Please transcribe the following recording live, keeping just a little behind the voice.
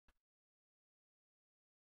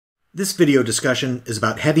This video discussion is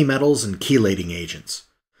about heavy metals and chelating agents,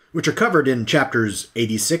 which are covered in chapters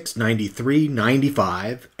 86, 93,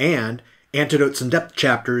 95, and Antidotes in Depth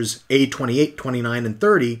chapters A28, 29, and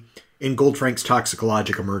 30 in Goldfrank's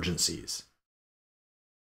Toxicologic Emergencies.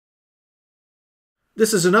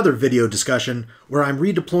 This is another video discussion where I'm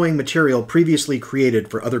redeploying material previously created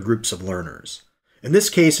for other groups of learners. In this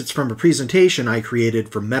case, it's from a presentation I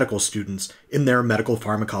created for medical students in their medical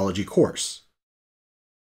pharmacology course.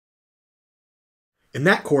 In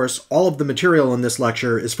that course, all of the material in this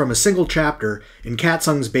lecture is from a single chapter in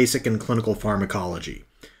Katzung's Basic and Clinical Pharmacology,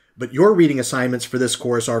 but your reading assignments for this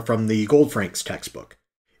course are from the Goldfrank's textbook.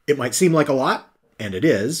 It might seem like a lot, and it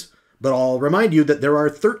is, but I'll remind you that there are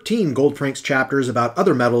 13 Goldfrank's chapters about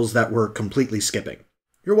other metals that we're completely skipping.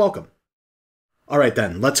 You're welcome. Alright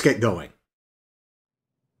then, let's get going.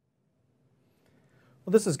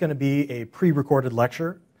 Well, this is going to be a pre-recorded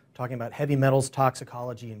lecture talking about heavy metals,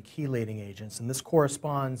 toxicology, and chelating agents, and this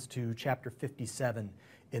corresponds to chapter 57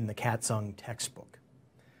 in the Katzung textbook.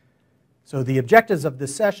 So the objectives of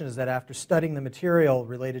this session is that after studying the material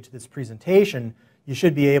related to this presentation, you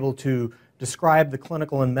should be able to describe the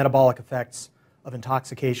clinical and metabolic effects of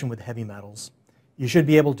intoxication with heavy metals. You should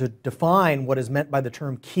be able to define what is meant by the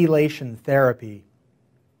term chelation therapy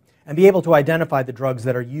and be able to identify the drugs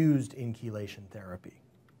that are used in chelation therapy.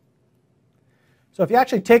 So if you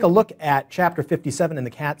actually take a look at chapter 57 in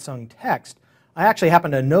the Katzung text, I actually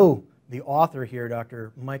happen to know the author here,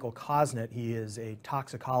 Dr. Michael Kosnet. He is a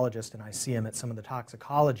toxicologist, and I see him at some of the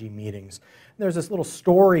toxicology meetings. And there's this little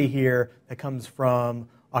story here that comes from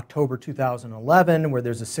October 2011, where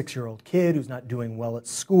there's a 6-year-old kid who's not doing well at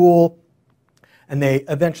school. And they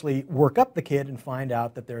eventually work up the kid and find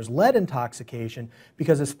out that there's lead intoxication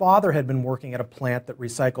because his father had been working at a plant that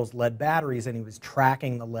recycles lead batteries, and he was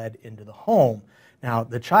tracking the lead into the home. Now,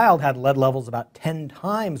 the child had lead levels about 10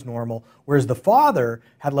 times normal, whereas the father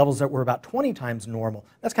had levels that were about 20 times normal.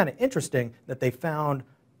 That's kind of interesting that they found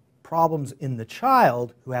problems in the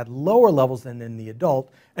child who had lower levels than in the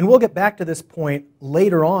adult. And we'll get back to this point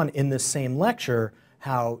later on in this same lecture,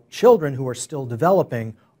 how children who are still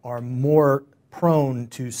developing are more prone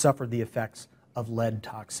to suffer the effects of lead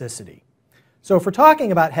toxicity. So if we're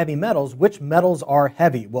talking about heavy metals, which metals are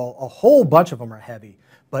heavy? Well, a whole bunch of them are heavy,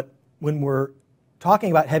 but when we're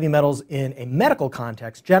talking about heavy metals in a medical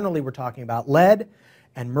context, generally we're talking about lead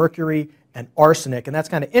and mercury and arsenic, and that's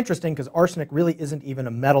kind of interesting because arsenic really isn't even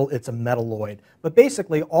a metal, it's a metalloid. But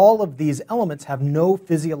basically all of these elements have no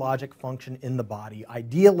physiologic function in the body.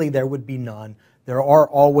 Ideally there would be none. There are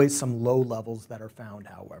always some low levels that are found,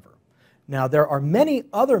 however. Now, there are many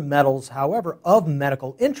other metals, however, of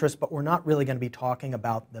medical interest, but we're not really going to be talking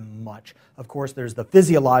about them much. Of course, there's the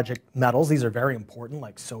physiologic metals. These are very important,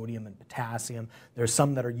 like sodium and potassium. There's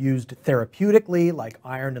some that are used therapeutically, like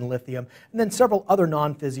iron and lithium, and then several other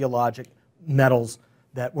non-physiologic metals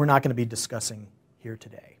that we're not going to be discussing here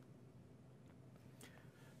today.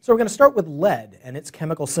 So we're going to start with lead, and its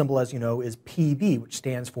chemical symbol, as you know, is Pb, which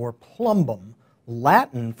stands for plumbum,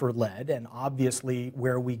 Latin for lead, and obviously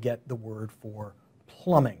where we get the word for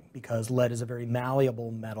plumbing, because lead is a very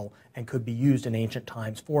malleable metal and could be used in ancient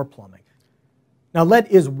times for plumbing. Now, lead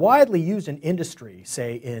is widely used in industry,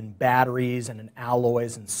 say in batteries and in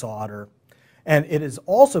alloys and solder, and it has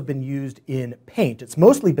also been used in paint. It's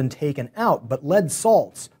mostly been taken out, but lead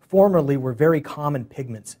salts formerly were very common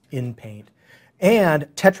pigments in paint. And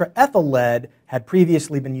tetraethyl lead had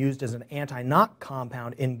previously been used as an anti-knock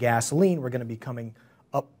compound in gasoline. We're going to be coming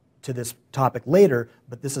up to this topic later,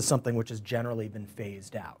 but this is something which has generally been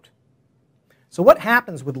phased out. So what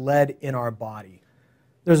happens with lead in our body?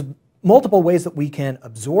 There's multiple ways that we can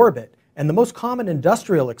absorb it, and the most common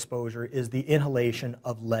industrial exposure is the inhalation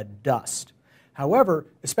of lead dust. However,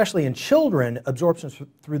 especially in children, absorption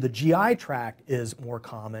through the GI tract is more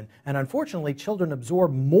common, and unfortunately children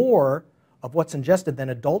absorb more of what's ingested than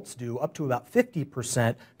adults do, up to about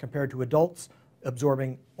 50%, compared to adults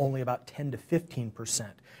absorbing only about 10 to 15%.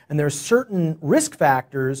 And there are certain risk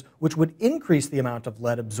factors which would increase the amount of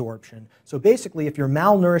lead absorption. So basically, if you're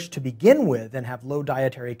malnourished to begin with and have low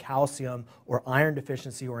dietary calcium or iron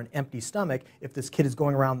deficiency or an empty stomach, if this kid is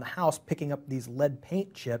going around the house picking up these lead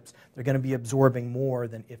paint chips, they're going to be absorbing more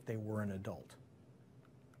than if they were an adult.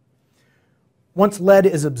 Once lead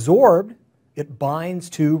is absorbed, it binds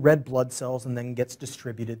to red blood cells and then gets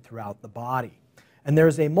distributed throughout the body. And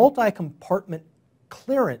there's a multi-compartment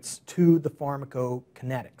clearance to the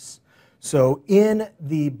pharmacokinetics. So in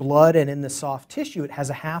the blood and in the soft tissue, it has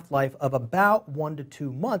a half-life of about 1 to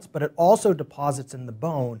 2 months, but it also deposits in the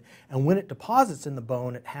bone. And when it deposits in the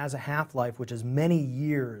bone, it has a half-life which is many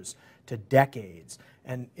years to decades.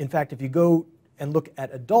 And in fact, if you go and look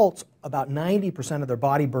at adults, about 90% of their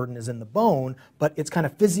body burden is in the bone, but it's kind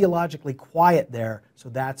of physiologically quiet there, so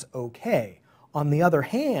that's okay. On the other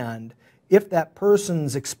hand, if that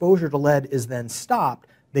person's exposure to lead is then stopped,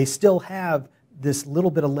 they still have this little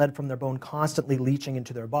bit of lead from their bone constantly leaching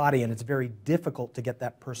into their body, and it's very difficult to get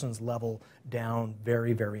that person's level down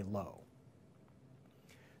very, very low.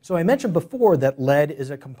 So I mentioned before that lead is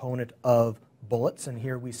a component of bullets, and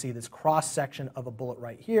here we see this cross-section of a bullet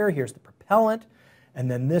right here. Here's the propellant, and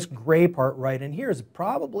then this gray part right in here is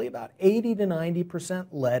probably about 80 to 90%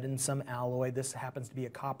 lead in some alloy. This happens to be a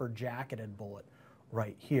copper-jacketed bullet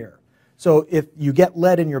right here. So if you get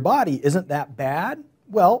lead in your body, isn't that bad?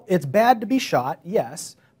 Well, it's bad to be shot,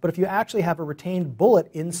 yes, but if you actually have a retained bullet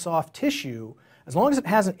in soft tissue, as long as it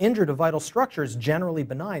hasn't injured a vital structure, it's generally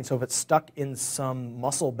benign. So if it's stuck in some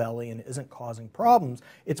muscle belly and isn't causing problems,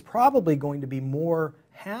 it's probably going to be more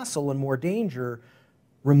hassle and more danger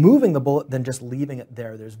removing the bullet than just leaving it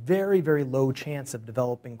there. There's very, very low chance of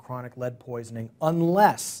developing chronic lead poisoning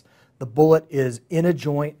unless the bullet is in a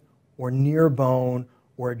joint or near bone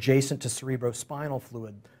or adjacent to cerebrospinal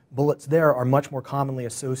fluid. Bullets there are much more commonly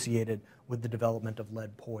associated with the development of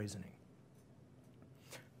lead poisoning.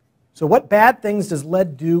 So what bad things does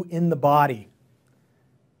lead do in the body?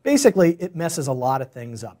 Basically, it messes a lot of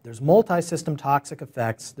things up. There's multi-system toxic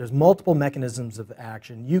effects. There's multiple mechanisms of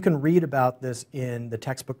action. You can read about this in the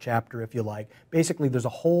textbook chapter if you like. Basically, there's a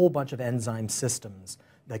whole bunch of enzyme systems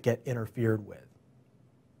that get interfered with.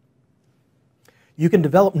 You can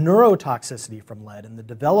develop neurotoxicity from lead, and the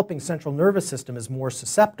developing central nervous system is more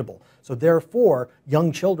susceptible. So therefore,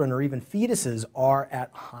 young children or even fetuses are at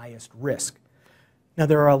highest risk. Now,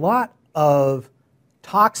 there are a lot of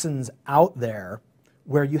toxins out there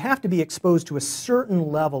where you have to be exposed to a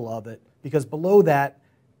certain level of it, because below that,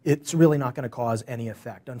 it's really not going to cause any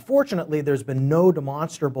effect. Unfortunately, there's been no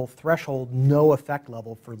demonstrable threshold, no effect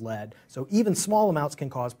level for lead. So even small amounts can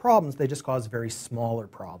cause problems. They just cause very smaller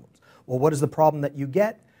problems. Well, what is the problem that you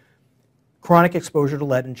get? Chronic exposure to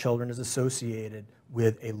lead in children is associated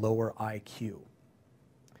with a lower IQ.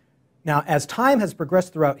 Now, as time has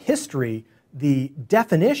progressed throughout history, the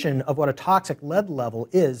definition of what a toxic lead level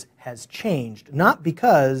is has changed, not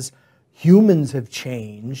because humans have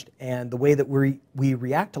changed and the way that we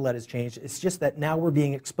react to lead has changed. It's just that now we're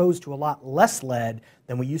being exposed to a lot less lead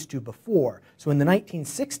than we used to before. So in the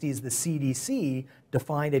 1960s, the CDC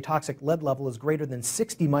defined a toxic lead level as greater than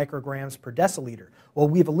 60 micrograms per deciliter. Well,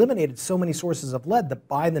 we've eliminated so many sources of lead that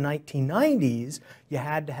by the 1990s, you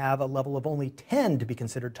had to have a level of only 10 to be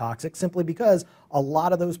considered toxic, simply because a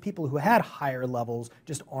lot of those people who had higher levels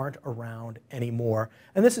just aren't around anymore.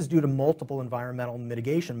 And this is due to multiple environmental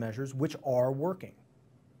mitigation measures which are working.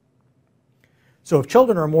 So if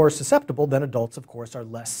children are more susceptible, then adults, of course, are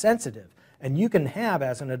less sensitive. And you can have,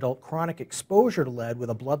 as an adult, chronic exposure to lead with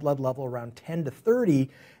a blood lead level around 10 to 30,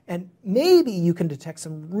 and maybe you can detect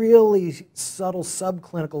some really subtle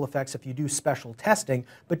subclinical effects if you do special testing,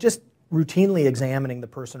 but just routinely examining the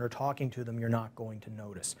person or talking to them, you're not going to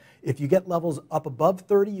notice. If you get levels up above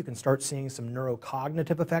 30, you can start seeing some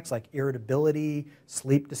neurocognitive effects like irritability,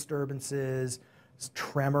 sleep disturbances,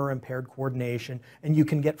 tremor, impaired coordination, and you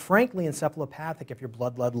can get frankly encephalopathic if your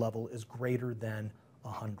blood lead level is greater than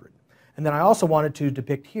 100. And then I also wanted to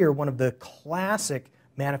depict here one of the classic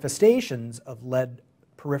manifestations of lead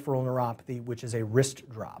peripheral neuropathy, which is a wrist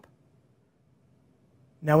drop.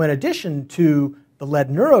 Now, in addition to the lead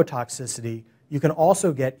neurotoxicity, you can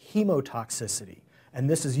also get hemotoxicity. And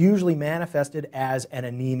this is usually manifested as an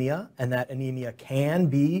anemia, and that anemia can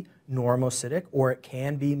be normocytic or it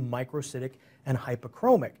can be microcytic and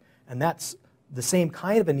hypochromic. And that's the same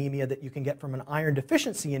kind of anemia that you can get from an iron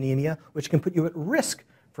deficiency anemia, which can put you at risk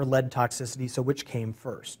for lead toxicity. So which came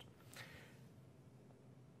first?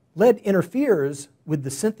 Lead interferes with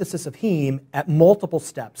the synthesis of heme at multiple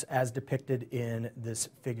steps, as depicted in this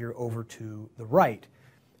figure over to the right.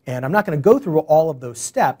 And I'm not going to go through all of those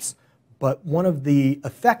steps, but one of the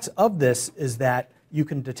effects of this is that you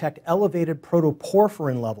can detect elevated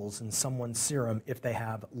protoporphyrin levels in someone's serum if they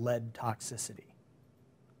have lead toxicity.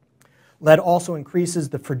 Lead also increases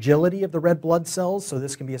the fragility of the red blood cells, so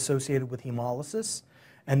this can be associated with hemolysis.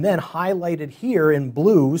 And then highlighted here in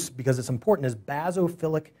blues, because it's important, is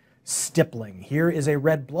basophilic stippling. Here is a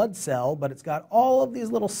red blood cell, but it's got all of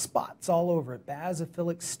these little spots all over it,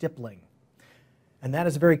 basophilic stippling. And that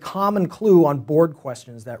is a very common clue on board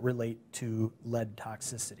questions that relate to lead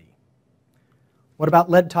toxicity. What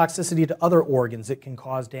about lead toxicity to other organs? It can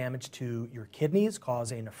cause damage to your kidneys,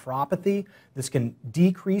 cause a nephropathy. This can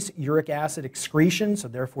decrease uric acid excretion, so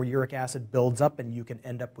therefore uric acid builds up and you can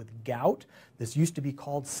end up with gout. This used to be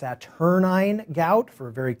called Saturnine gout for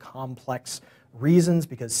a very complex reasons,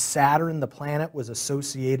 because Saturn, the planet, was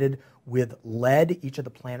associated with lead. Each of the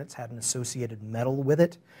planets had an associated metal with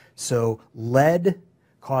it. So lead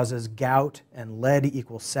causes gout, and lead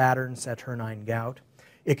equals Saturn, Saturnine gout.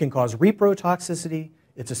 It can cause reprotoxicity.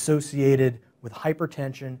 It's associated with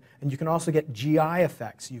hypertension, and you can also get GI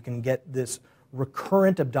effects. You can get this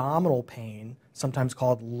recurrent abdominal pain, sometimes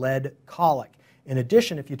called lead colic. In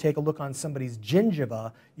addition, if you take a look on somebody's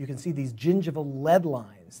gingiva, you can see these gingival lead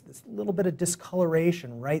lines. This little bit of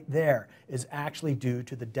discoloration right there is actually due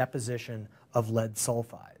to the deposition of lead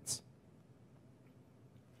sulfides.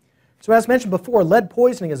 So as mentioned before, lead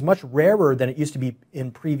poisoning is much rarer than it used to be in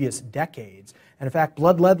previous decades. And in fact,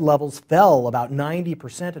 blood lead levels fell about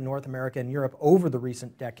 90% in North America and Europe over the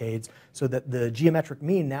recent decades, so that the geometric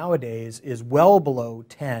mean nowadays is well below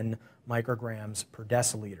 10 micrograms per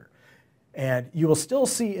deciliter. And you will still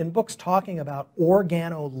see in books talking about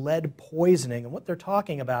organo-lead poisoning, and what they're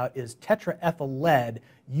talking about is tetraethyl lead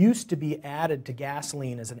used to be added to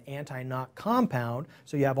gasoline as an anti-knock compound,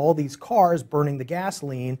 so you have all these cars burning the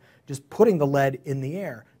gasoline, just putting the lead in the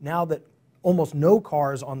air. Now that almost no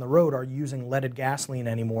cars on the road are using leaded gasoline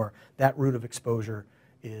anymore, that route of exposure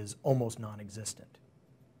is almost non-existent.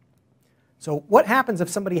 So what happens if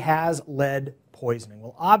somebody has lead poisoning?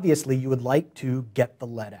 Well, obviously you would like to get the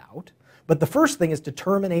lead out. But the first thing is to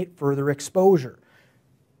terminate further exposure.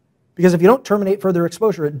 Because if you don't terminate further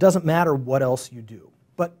exposure, it doesn't matter what else you do.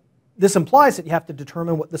 But this implies that you have to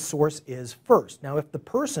determine what the source is first. Now, if the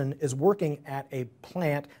person is working at a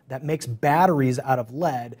plant that makes batteries out of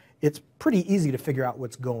lead, it's pretty easy to figure out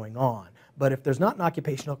what's going on. But if there's not an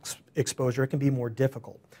occupational exposure, it can be more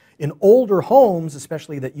difficult. In older homes,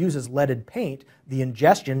 especially that uses leaded paint, the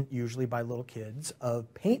ingestion, usually by little kids,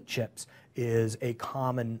 of paint chips is a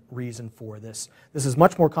common reason for this. This is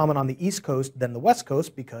much more common on the East Coast than the West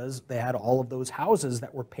Coast because they had all of those houses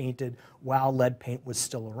that were painted while lead paint was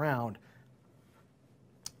still around.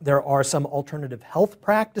 There are some alternative health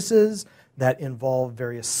practices that involve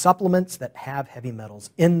various supplements that have heavy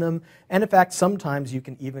metals in them. And in fact, sometimes you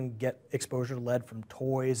can even get exposure to lead from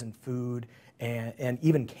toys and food and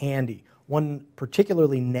even candy. One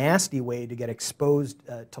particularly nasty way to get exposed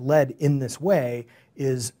to lead in this way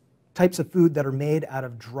is types of food that are made out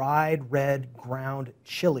of dried red ground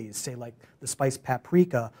chilies, say like the spice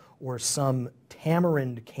paprika or some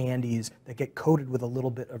tamarind candies that get coated with a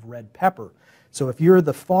little bit of red pepper. So if you're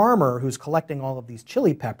the farmer who's collecting all of these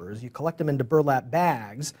chili peppers, you collect them into burlap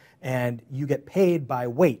bags and you get paid by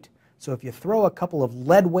weight. So if you throw a couple of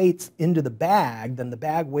lead weights into the bag, then the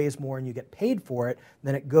bag weighs more and you get paid for it.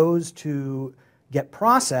 Then it goes to get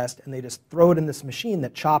processed and they just throw it in this machine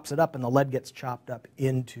that chops it up, and the lead gets chopped up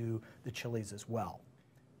into the chilies as well.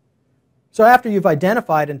 So after you've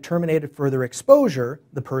identified and terminated further exposure,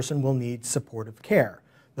 the person will need supportive care.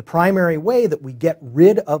 The primary way that we get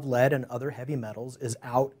rid of lead and other heavy metals is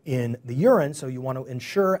out in the urine, so you want to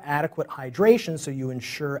ensure adequate hydration, so you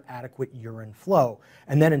ensure adequate urine flow.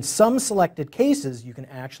 And then in some selected cases, you can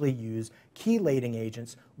actually use chelating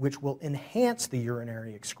agents, which will enhance the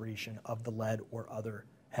urinary excretion of the lead or other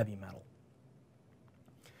heavy metal.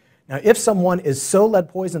 Now, if someone is so lead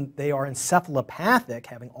poisoned they are encephalopathic,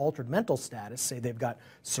 having altered mental status, say they've got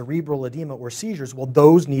cerebral edema or seizures, well,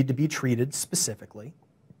 those need to be treated specifically.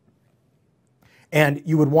 And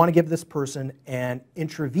you would want to give this person an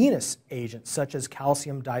intravenous agent, such as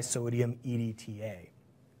calcium disodium EDTA.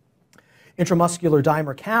 Intramuscular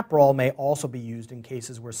dimercaprol may also be used in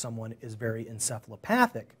cases where someone is very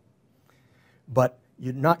encephalopathic. But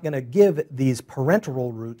you're not going to give these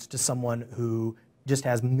parenteral routes to someone who just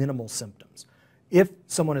has minimal symptoms. If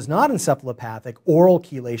someone is not encephalopathic, oral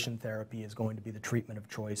chelation therapy is going to be the treatment of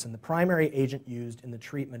choice. And the primary agent used in the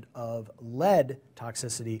treatment of lead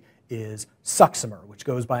toxicity is succimer, which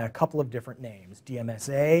goes by a couple of different names,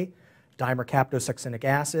 DMSA, dimercaptosuccinic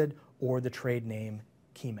acid, or the trade name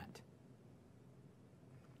Chemet.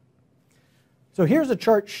 So here's a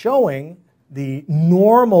chart showing the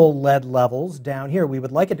normal lead levels down here. We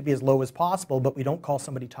would like it to be as low as possible, but we don't call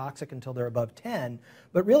somebody toxic until they're above 10.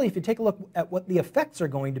 But really, if you take a look at what the effects are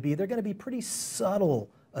going to be, they're going to be pretty subtle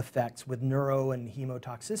effects with neuro and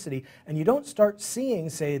hemotoxicity. And you don't start seeing,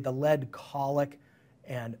 say, the lead colic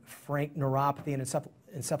and frank neuropathy and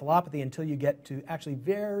encephalopathy until you get to actually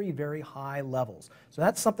very, very high levels. So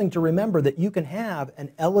that's something to remember, that you can have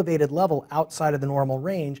an elevated level outside of the normal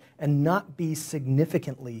range and not be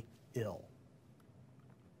significantly ill.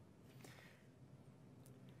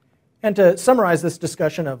 And to summarize this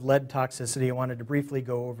discussion of lead toxicity, I wanted to briefly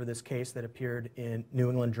go over this case that appeared in New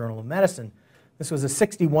England Journal of Medicine. This was a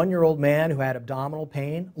 61-year-old man who had abdominal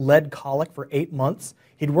pain, lead colic for 8 months.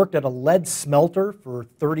 He'd worked at a lead smelter for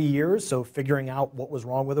 30 years, so figuring out what was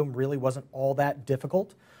wrong with him really wasn't all that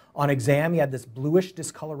difficult. On exam, he had this bluish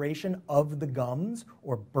discoloration of the gums,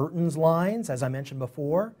 or Burton's lines, as I mentioned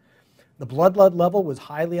before. The blood lead level was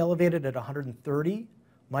highly elevated at 130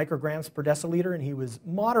 micrograms per deciliter, and he was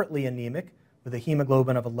moderately anemic, with a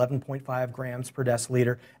hemoglobin of 11.5 grams per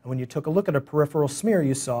deciliter. And when you took a look at a peripheral smear,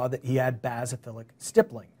 you saw that he had basophilic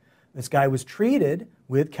stippling. This guy was treated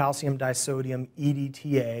with calcium disodium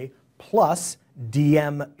EDTA plus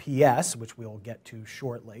DMPS, which we'll get to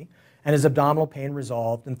shortly, and his abdominal pain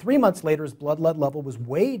resolved. And 3 months later, his blood lead level was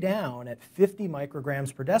way down at 50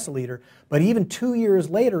 micrograms per deciliter, but even 2 years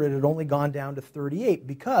later, it had only gone down to 38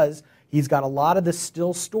 because he's got a lot of this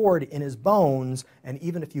still stored in his bones, and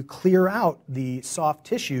even if you clear out the soft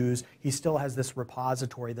tissues, he still has this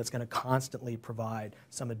repository that's going to constantly provide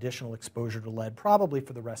some additional exposure to lead, probably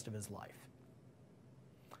for the rest of his life.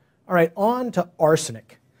 All right, on to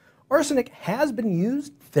arsenic. Arsenic has been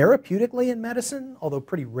used therapeutically in medicine, although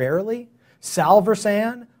pretty rarely.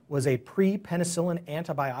 Salvarsan was a pre-penicillin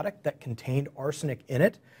antibiotic that contained arsenic in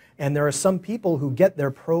it, and there are some people who get their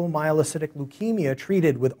promyelocytic leukemia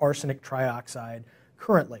treated with arsenic trioxide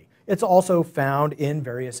currently. It's also found in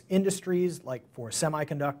various industries, like for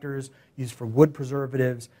semiconductors, used for wood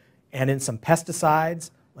preservatives, and in some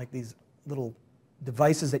pesticides, like these little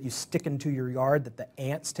devices that you stick into your yard that the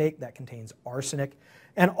ants take that contains arsenic.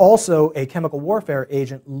 And also a chemical warfare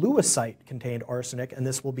agent, lewisite, contained arsenic, and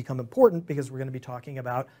this will become important because we're going to be talking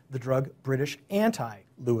about the drug British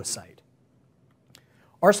anti-lewisite.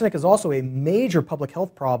 Arsenic is also a major public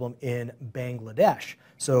health problem in Bangladesh.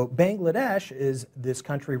 So Bangladesh is this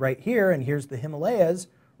country right here, and here's the Himalayas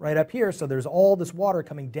right up here. So there's all this water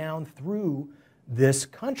coming down through this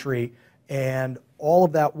country, and all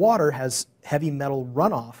of that water has heavy metal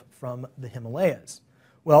runoff from the Himalayas.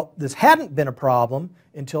 Well, this hadn't been a problem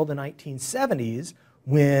until the 1970s,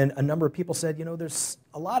 when a number of people said, you know, there's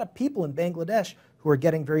a lot of people in Bangladesh who are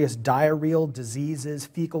getting various diarrheal diseases,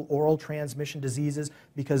 fecal oral transmission diseases,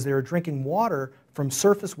 because they're drinking water from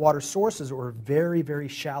surface water sources or very, very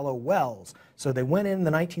shallow wells. So they went in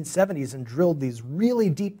the 1970s and drilled these really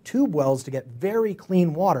deep tube wells to get very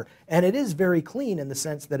clean water. And it is very clean in the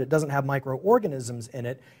sense that it doesn't have microorganisms in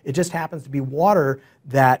it. It just happens to be water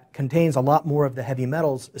that contains a lot more of the heavy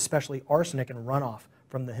metals, especially arsenic and runoff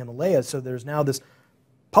from the Himalayas. So there's now this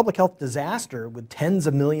public health disaster with tens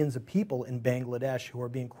of millions of people in Bangladesh who are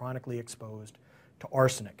being chronically exposed to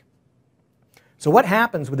arsenic. So what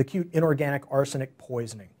happens with acute inorganic arsenic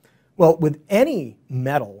poisoning? Well, with any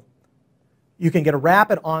metal, you can get a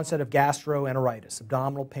rapid onset of gastroenteritis,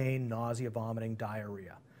 abdominal pain, nausea, vomiting,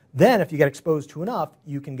 diarrhea. Then, if you get exposed to enough,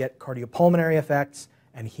 you can get cardiopulmonary effects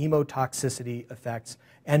and hemotoxicity effects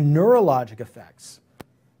and neurologic effects.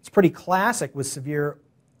 It's pretty classic with severe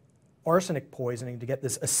arsenic poisoning to get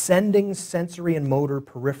this ascending sensory and motor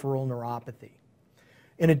peripheral neuropathy.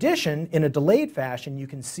 In addition, in a delayed fashion, you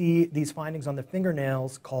can see these findings on the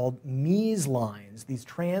fingernails called Mees lines, these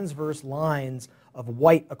transverse lines of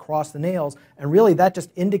white across the nails, and really that just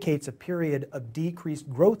indicates a period of decreased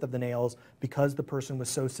growth of the nails because the person was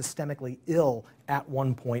so systemically ill at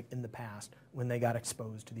one point in the past when they got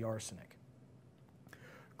exposed to the arsenic.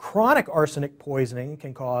 Chronic arsenic poisoning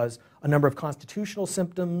can cause a number of constitutional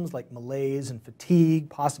symptoms like malaise and fatigue,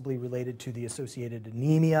 possibly related to the associated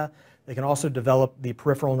anemia. They can also develop the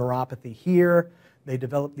peripheral neuropathy here. They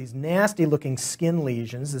develop these nasty looking skin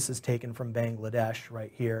lesions. This is taken from Bangladesh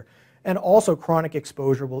right here. And also chronic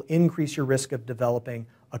exposure will increase your risk of developing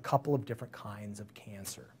a couple of different kinds of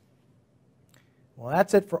cancer. Well,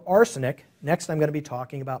 that's it for arsenic. Next I'm going to be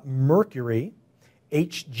talking about mercury.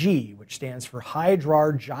 Hg, which stands for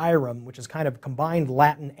hydrargyrum, which is kind of combined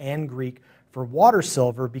Latin and Greek for water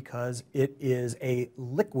silver because it is a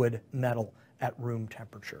liquid metal at room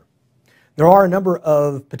temperature. There are a number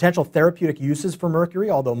of potential therapeutic uses for mercury,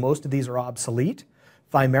 although most of these are obsolete.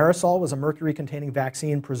 Thimerosal was a mercury-containing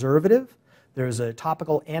vaccine preservative. There's a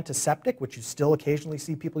topical antiseptic, which you still occasionally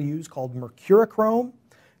see people use, called mercurochrome.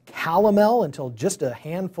 Calomel, until just a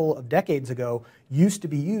handful of decades ago, used to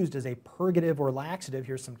be used as a purgative or laxative.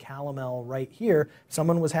 Here's some calomel right here. If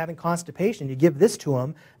someone was having constipation, you give this to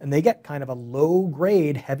them, and they get kind of a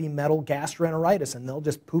low-grade heavy metal gastroenteritis, and they'll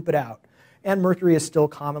just poop it out. And mercury is still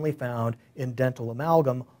commonly found in dental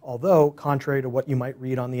amalgam, although, contrary to what you might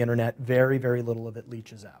read on the internet, very, very little of it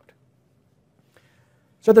leaches out.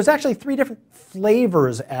 So there's actually three different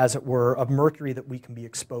flavors, as it were, of mercury that we can be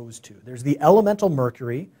exposed to. There's the elemental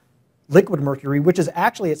mercury, liquid mercury, which is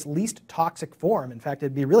actually its least toxic form. In fact,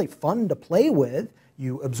 it'd be really fun to play with.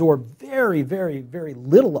 You absorb very, very, very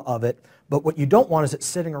little of it, but what you don't want is it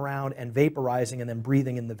sitting around and vaporizing and then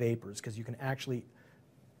breathing in the vapors, because you can actually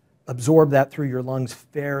absorb that through your lungs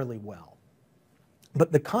fairly well.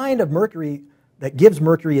 But the kind of mercury that gives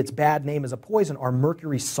mercury its bad name as a poison are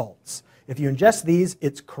mercury salts. If you ingest these,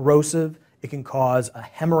 it's corrosive. It can cause a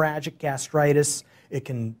hemorrhagic gastritis. It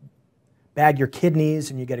can bag your kidneys,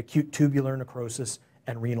 and you get acute tubular necrosis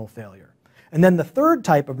and renal failure. And then the third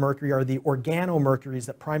type of mercury are the organomercuries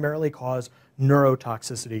that primarily cause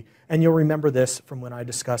neurotoxicity. And you'll remember this from when I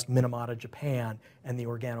discussed Minamata, Japan, and the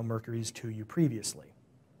organomercuries to you previously.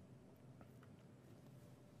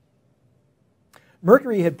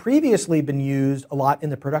 Mercury had previously been used a lot in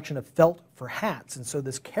the production of felt for hats, and so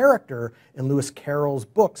this character in Lewis Carroll's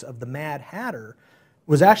books of the Mad Hatter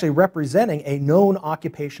was actually representing a known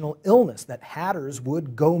occupational illness, that hatters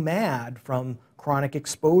would go mad from chronic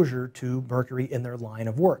exposure to mercury in their line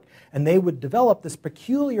of work. And they would develop this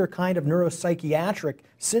peculiar kind of neuropsychiatric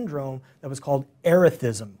syndrome that was called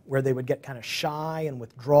erethism, where they would get kind of shy and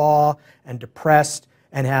withdraw and depressed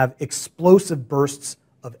and have explosive bursts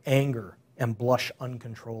of anger and blush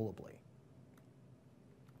uncontrollably.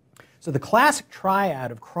 So the classic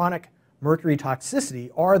triad of chronic mercury toxicity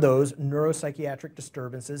are those neuropsychiatric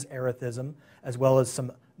disturbances, erethism, as well as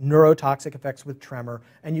some neurotoxic effects with tremor,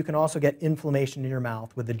 and you can also get inflammation in your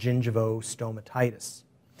mouth with the gingivostomatitis.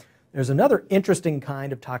 There's another interesting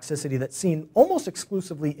kind of toxicity that's seen almost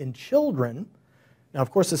exclusively in children. Now, of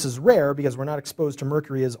course, this is rare because we're not exposed to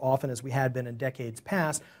mercury as often as we had been in decades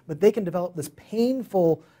past, but they can develop this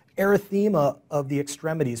painful erythema of the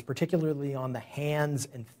extremities, particularly on the hands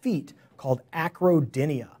and feet, called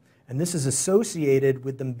acrodynia. And this is associated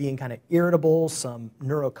with them being kind of irritable, some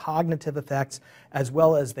neurocognitive effects, as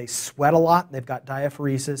well as they sweat a lot, they've got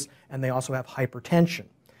diaphoresis, and they also have hypertension.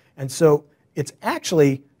 And so it's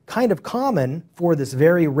actually kind of common for this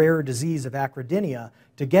very rare disease of acrodynia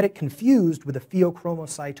to get it confused with a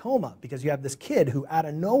pheochromocytoma, because you have this kid who out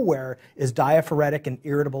of nowhere is diaphoretic and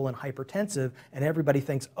irritable and hypertensive, and everybody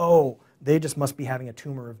thinks, oh, they just must be having a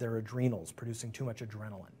tumor of their adrenals, producing too much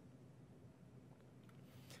adrenaline.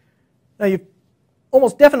 Now, you've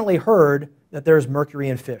almost definitely heard that there's mercury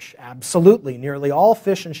in fish. Absolutely. Nearly all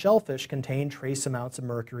fish and shellfish contain trace amounts of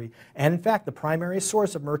mercury. And in fact, the primary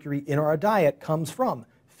source of mercury in our diet comes from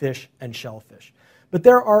fish and shellfish. But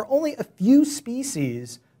there are only a few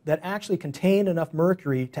species that actually contain enough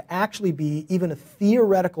mercury to actually be even a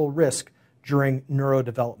theoretical risk during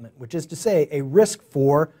neurodevelopment, which is to say a risk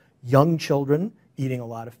for young children eating a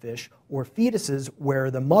lot of fish, or fetuses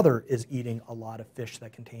where the mother is eating a lot of fish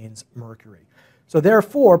that contains mercury. So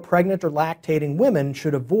therefore, pregnant or lactating women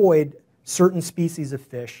should avoid certain species of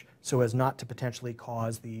fish so as not to potentially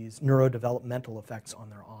cause these neurodevelopmental effects on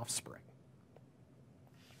their offspring.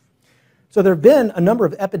 So there have been a number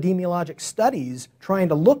of epidemiologic studies trying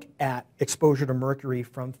to look at exposure to mercury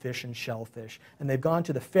from fish and shellfish, and they've gone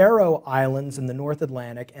to the Faroe Islands in the North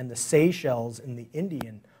Atlantic and the Seychelles in the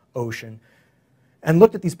Indian Ocean, and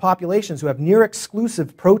looked at these populations who have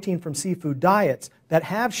near-exclusive protein from seafood diets that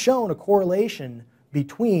have shown a correlation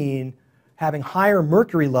between having higher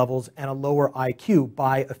mercury levels and a lower IQ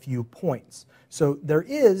by a few points. So there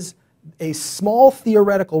is a small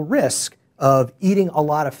theoretical risk of eating a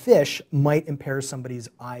lot of fish might impair somebody's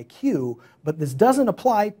IQ, but this doesn't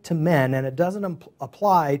apply to men, and it doesn't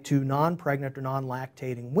apply to non-pregnant or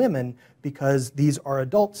non-lactating women, because these are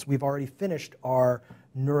adults. We've already finished our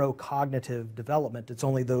neurocognitive development. It's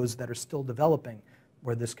only those that are still developing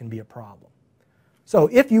where this can be a problem. So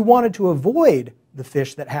if you wanted to avoid the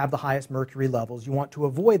fish that have the highest mercury levels, you want to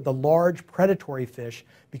avoid the large predatory fish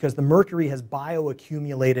because the mercury has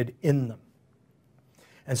bioaccumulated in them.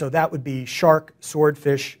 And so that would be shark,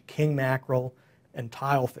 swordfish, king mackerel, and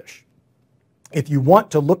tilefish. If you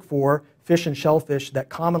want to look for fish and shellfish that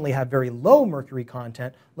commonly have very low mercury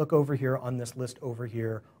content, look over here on this list over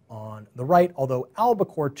here on the right, although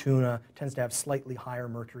albacore tuna tends to have slightly higher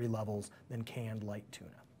mercury levels than canned light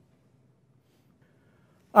tuna.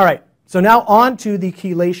 All right, so now on to the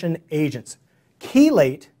chelation agents.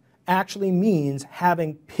 Chelate actually means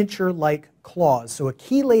having pincher-like claws. So a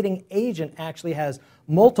chelating agent actually has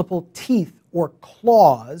multiple teeth or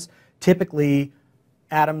claws, typically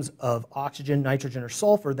atoms of oxygen, nitrogen, or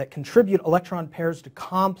sulfur, that contribute electron pairs to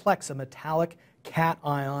complex a metallic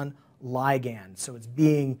cation ligand. So it's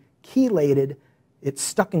being chelated, it's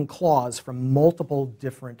stuck in claws from multiple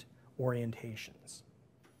different orientations.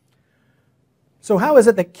 So how is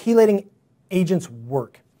it that chelating agents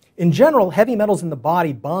work? In general, heavy metals in the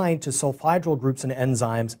body bind to sulfhydryl groups and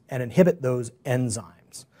enzymes and inhibit those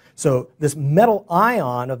enzymes. So this metal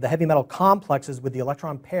ion of the heavy metal complexes with the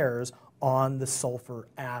electron pairs on the sulfur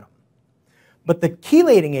atom. But the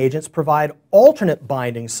chelating agents provide alternate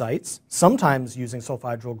binding sites, sometimes using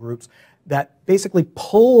sulfhydryl groups, that basically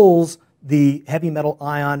pulls the heavy metal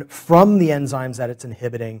ion from the enzymes that it's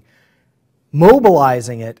inhibiting,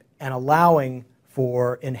 mobilizing it and allowing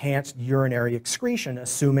for enhanced urinary excretion,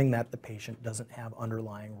 assuming that the patient doesn't have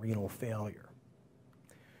underlying renal failure.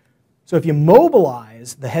 So if you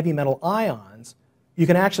mobilize the heavy metal ions, you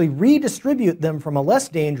can actually redistribute them from a less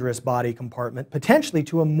dangerous body compartment potentially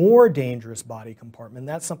to a more dangerous body compartment.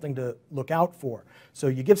 That's something to look out for. So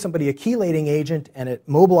you give somebody a chelating agent and it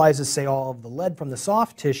mobilizes, say, all of the lead from the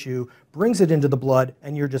soft tissue, brings it into the blood,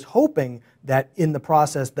 and you're just hoping that in the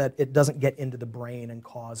process that it doesn't get into the brain and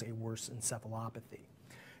cause a worse encephalopathy.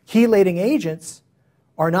 Chelating agents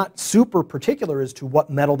are not super particular as to what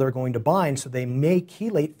metal they're going to bind, so they may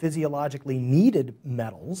chelate physiologically needed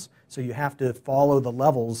metals, so you have to follow the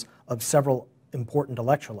levels of several important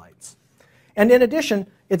electrolytes. And in addition,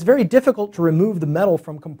 it's very difficult to remove the metal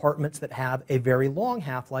from compartments that have a very long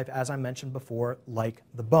half-life, as I mentioned before, like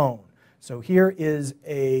the bone. So here is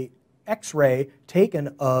an X-ray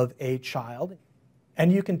taken of a child.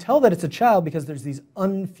 And you can tell that it's a child because there's these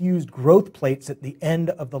unfused growth plates at the end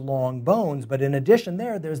of the long bones. But in addition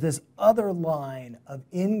there's this other line of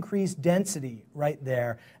increased density right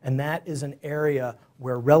there. And that is an area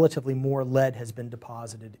where relatively more lead has been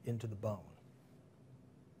deposited into the bone.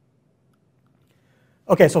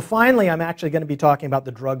 Okay, so finally I'm actually going to be talking about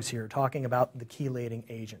the drugs here, talking about the chelating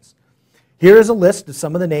agents. Here is a list of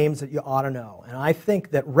some of the names that you ought to know. And I think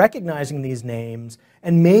that recognizing these names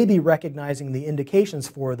and maybe recognizing the indications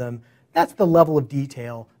for them, that's the level of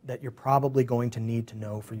detail that you're probably going to need to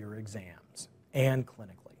know for your exams and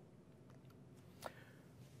clinically.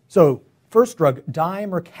 So first drug,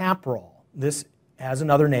 dimercaprol. This has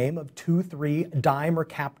another name of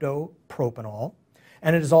 2,3-dimercaptopropanol.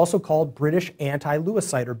 And it is also called British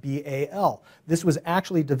anti-Lewisite, or BAL. This was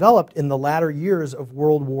actually developed in the latter years of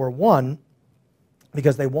World War I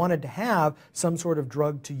because they wanted to have some sort of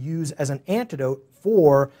drug to use as an antidote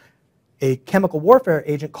for a chemical warfare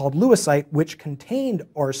agent called Lewisite, which contained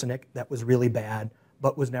arsenic that was really bad,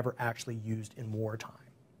 but was never actually used in wartime.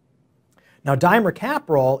 Now,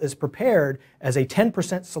 dimercaprol is prepared as a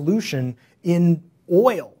 10% solution in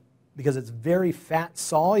oil because it's very fat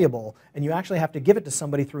soluble, and you actually have to give it to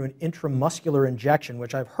somebody through an intramuscular injection,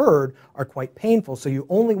 which I've heard are quite painful. So you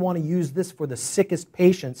only want to use this for the sickest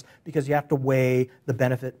patients because you have to weigh the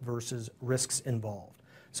benefit versus risks involved.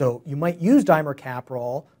 So you might use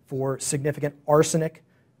dimercaprol for significant arsenic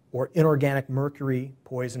or inorganic mercury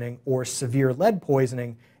poisoning or severe lead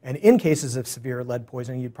poisoning, and in cases of severe lead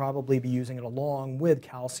poisoning, you'd probably be using it along with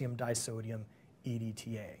calcium disodium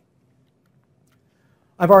EDTA.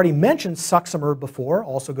 I've already mentioned Succimer before,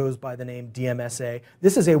 also goes by the name DMSA.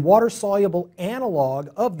 This is a water-soluble analog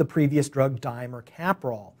of the previous drug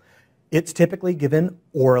dimercaprol. It's typically given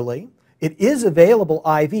orally. It is available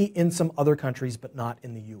IV in some other countries, but not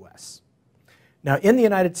in the US. Now, in the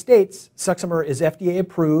United States, Succimer is FDA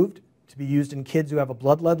approved to be used in kids who have a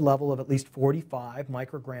blood lead level of at least 45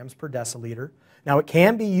 micrograms per deciliter. Now, it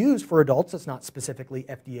can be used for adults. It's not specifically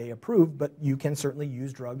FDA approved, but you can certainly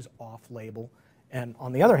use drugs off-label. And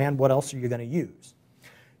on the other hand, what else are you going to use?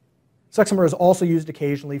 Succimer is also used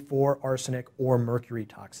occasionally for arsenic or mercury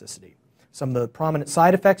toxicity. Some of the prominent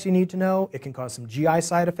side effects you need to know: it can cause some GI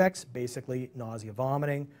side effects, basically nausea,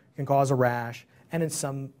 vomiting, can cause a rash, and in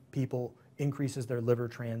some people increases their liver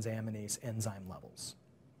transaminase enzyme levels.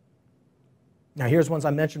 Now here's ones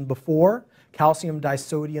I mentioned before: calcium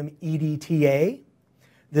disodium EDTA.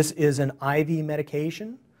 This is an IV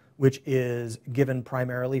medication which is given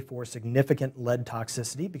primarily for significant lead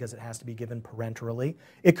toxicity because it has to be given parenterally.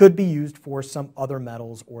 It could be used for some other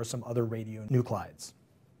metals or some other radionuclides.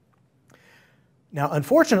 Now,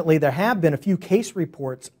 unfortunately, there have been a few case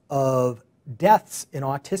reports of deaths in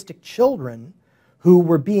autistic children who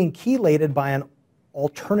were being chelated by an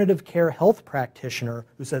alternative care health practitioner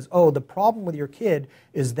who says, oh, the problem with your kid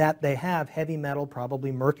is that they have heavy metal,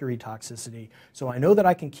 probably mercury toxicity. So I know that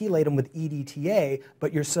I can chelate them with EDTA,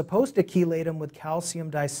 but you're supposed to chelate them with calcium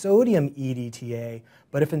disodium EDTA.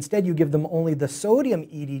 But if instead you give them only the sodium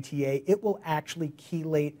EDTA, it will actually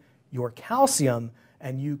chelate your calcium,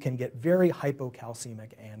 and you can get very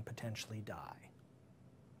hypocalcemic and potentially die.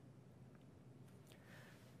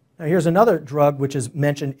 Now here's another drug which is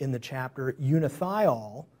mentioned in the chapter,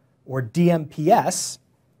 unithiol, or DMPS.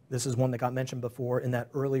 This is one that got mentioned before in that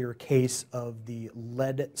earlier case of the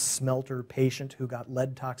lead smelter patient who got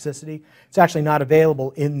lead toxicity. It's actually not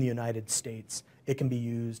available in the United States. It can be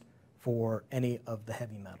used for any of the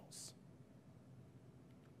heavy metals.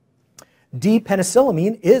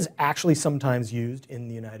 D-penicillamine is actually sometimes used in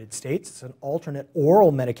the United States. It's an alternate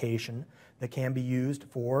oral medication that can be used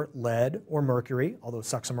for lead or mercury, although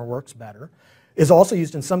Suxamer works better. Is also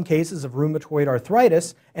used in some cases of rheumatoid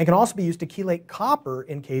arthritis and can also be used to chelate copper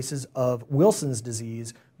in cases of Wilson's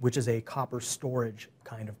disease, which is a copper storage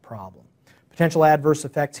kind of problem. Potential adverse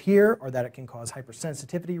effects here are that it can cause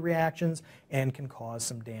hypersensitivity reactions and can cause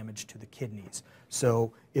some damage to the kidneys.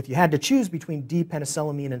 So if you had to choose between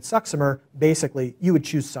D-penicillamine and Suxamer, basically you would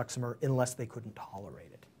choose Suxamer unless they couldn't tolerate it.